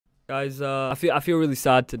Guys, I feel really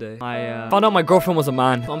sad today. I found out my girlfriend was a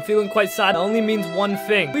man. So I'm feeling quite sad. It only means one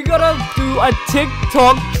thing. We gotta do a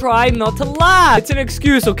TikTok try not to laugh. It's an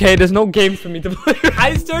excuse, okay? There's no games for me to play.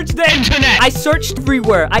 I searched the internet. I searched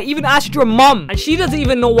everywhere. I even asked your mom. And she doesn't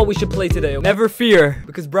even know what we should play today. Never fear,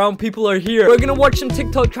 because brown people are here. We're gonna watch some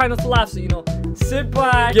TikTok try not to laugh. So, you know, sit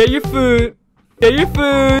back, get your food. Get your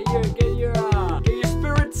food. Get your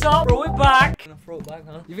spirits up. Throw it back. Throw it back,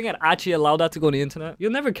 huh? You think I'd actually allow that to go on the internet?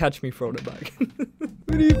 You'll never catch me throwing it back.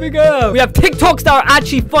 Who do you think I am? We have TikToks that are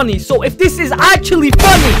actually funny. So if this is actually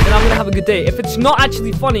funny, then I'm gonna have a good day. If it's not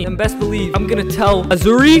actually funny, then best believe I'm gonna tell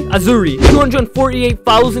Azuri,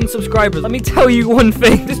 248,000 subscribers. Let me tell you one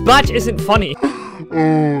thing. This batch isn't funny.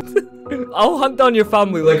 I'll hunt down your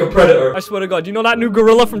family like a predator. I swear to God. You know that new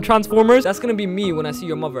gorilla from Transformers? That's gonna be me when I see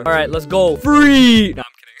your mother. All right, let's go. Free. Nah,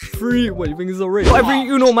 I'm kidding. Free. What, you think this is a race? So every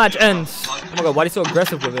Uno match ends. Oh my God, why are they so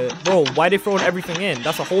aggressive with it? Bro, why are they throwing everything in?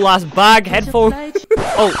 That's a whole ass bag, headphone.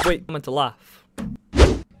 Oh, wait, I meant to laugh.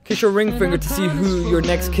 Kiss your ring finger to see who your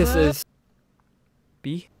next kiss is.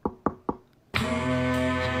 B?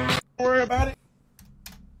 Don't worry about it.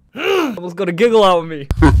 Almost got a giggle out of me.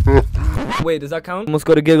 Wait, does that count? Almost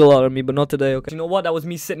got a giggle out of me, but not today, okay? You know what? That was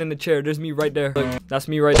me sitting in the chair. There's me right there. Look, that's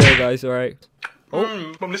me right there, guys, alright?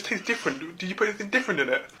 Oh. Mom, this tastes different. Did you put anything different in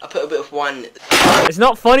it? I put a bit of one. It's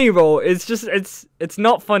not funny, bro. It's just, it's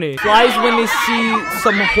not funny. Flies when they see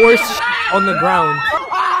some horse on the ground.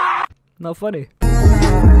 Not funny.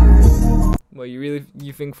 Well, you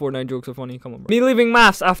think Fortnite jokes are funny? Come on, bro. Me leaving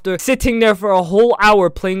maths after sitting there for a whole hour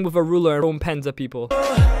playing with a ruler and throwing pens at people.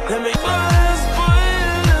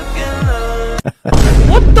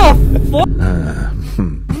 What the fuck?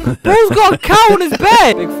 Bro's got a cow on his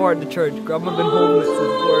bed! Big fart in the church. Grandma been homeless since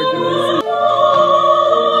birth.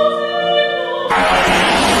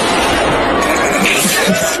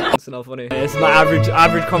 It's not funny. It's my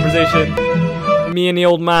average conversation. Me and the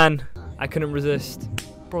old man. I couldn't resist.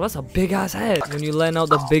 Bro, that's a big ass head. When you let out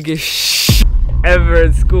the biggest shh ever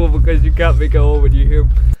in school because you can't make it home when you hear.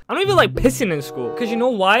 I don't even like pissing in school. Because you know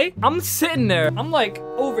why? I'm sitting there. I'm like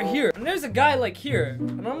over here. And there's a guy like here.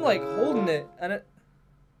 And I'm like holding it.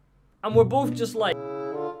 And we're both just like.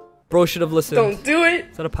 Bro should have listened. Don't do it.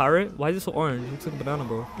 Is that a parrot? Why is it so orange? It looks like a banana,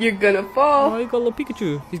 bro. You're gonna fall. Oh, you got a little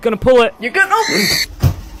Pikachu. He's gonna pull it. You're gonna.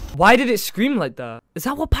 Why did it scream like that? Is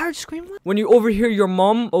that what parrots scream like? When you overhear your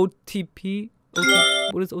mom, OTP.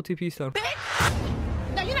 What does OTP stand for?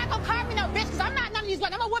 No, you're not gonna call me no bitch, cause I'm not none of these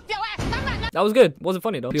ones. I'm gonna whoop your ass. I'm not. That was good. Wasn't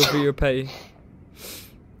funny though. Feel free your pay.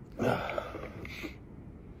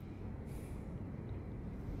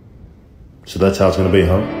 So that's how it's gonna be,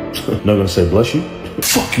 huh? Not gonna say bless you?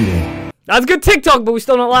 Fuck you then. That's good TikTok, but we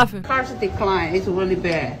still not laughing. Partial decline. It's really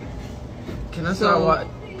bad. Can I start what?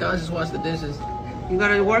 Can I just wash the dishes? You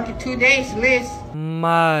gotta work it 2 days, Liz.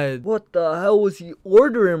 Mad. What the hell was he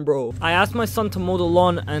ordering, bro? I asked my son to mow the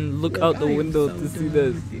lawn and look out the window to see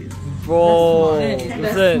this. Bro,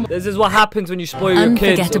 listen, this is what happens when you spoil your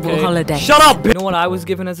kids, Unforgettable okay? holiday. Shut up! You know what I was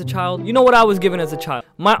given as a child? You know what I was given as a child?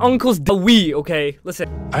 My uncle's a Wii, okay? Listen.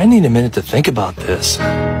 I need a minute to think about this.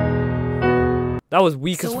 That was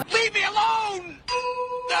weak as. Leave me alone!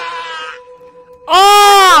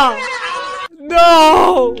 Ah!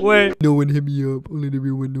 No! Wait. No one hit me up. Only the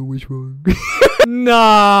real one know what's wrong.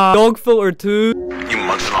 Nah. Dog filter 2. You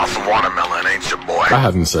munching off some watermelon, ain't you, boy? I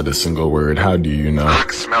haven't said a single word. How do you know? I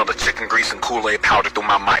can smell the chicken grease and Kool-Aid powder through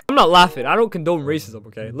my mic. I'm not laughing. I don't condone racism,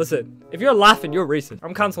 okay? Listen. If you're laughing, you're racist.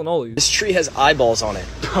 I'm canceling all of you. This tree has eyeballs on it.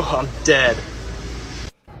 Oh, I'm dead.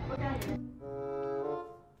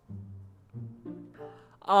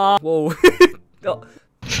 Whoa. No.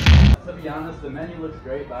 To be honest, the menu looks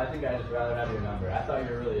great, but I think I'd just rather have your number. I thought you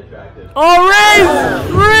were really attractive. Oh,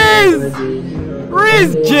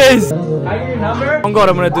 Riz! Jizz! I get your number? Oh God,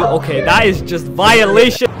 I'm gonna do. Okay, that is just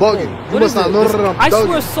violation. What is it? I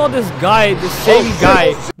swear I saw this guy, the same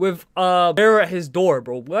guy, with a bear at his door,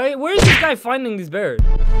 bro. Where is this guy finding these bears?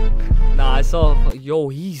 Nah, I saw. Yo,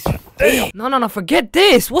 he's. Damn. No, forget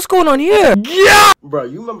this. What's going on here? Yeah! Bro,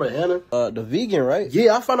 you remember Hannah? The vegan, right?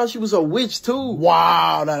 Yeah, I found out she was a witch too.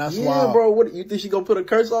 Wow, that's wild. Yeah, bro, what, you think she gonna put a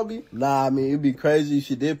curse on me? Nah, I mean, it'd be crazy if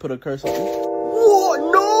she did put a curse on me. What?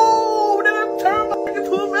 No! Then I'm turned back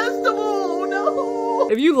into a vegetable! No!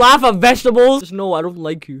 If you laugh at vegetables, just know I don't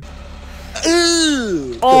like you.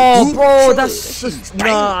 Ew. Oh, bro, that's just,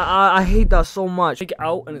 nah, I hate that so much. Take it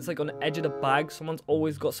out and it's like on the edge of the bag. Someone's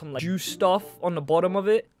always got some like juice stuff on the bottom of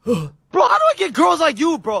it. Bro, how do I get girls like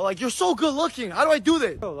you, bro? Like, you're so good looking. How do I do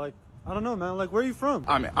this? Bro, like, I don't know, man. Like, where are you from?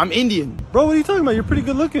 I'm Indian. Bro, what are you talking about? You're pretty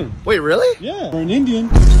good looking. Wait, really? Yeah, you're an Indian.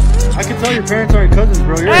 I can tell your parents aren't cousins,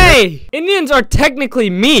 bro. Hey, Indians are technically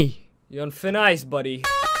me. You're on thin ice, buddy.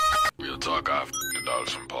 Real talk, I $50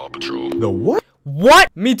 from Paw Patrol. The what? What?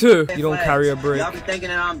 Me too. You don't carry a brick. Y'all be thinking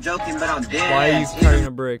that I'm joking, but I'm dead. Why are you carrying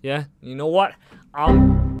a brick? Yeah? You know what?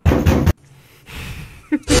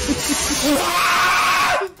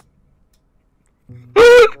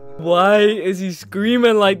 Why is he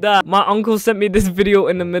screaming like that? My uncle sent me this video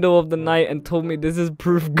in the middle of the night and told me this is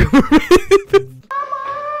proof good.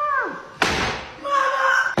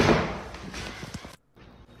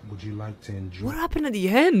 Would you like to enjoy? What happened at the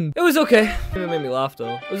end? It was okay. It made me laugh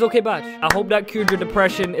though. It was okay, batch. I hope that cured your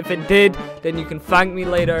depression. If it did, then you can thank me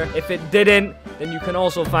later. If it didn't, then you can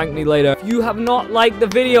also thank me later. If you have not liked the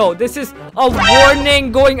video, this is a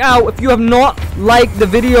warning going out. If you have not liked the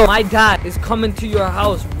video, my dad is coming to your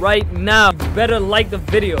house right now. You better like the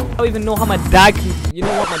video. I don't even know how my dad can... You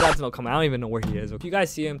know what? My dad's not coming. I don't even know where he is. If you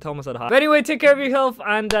guys see him, tell him I said hi. But anyway, take care of your health.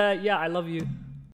 And yeah, I love you.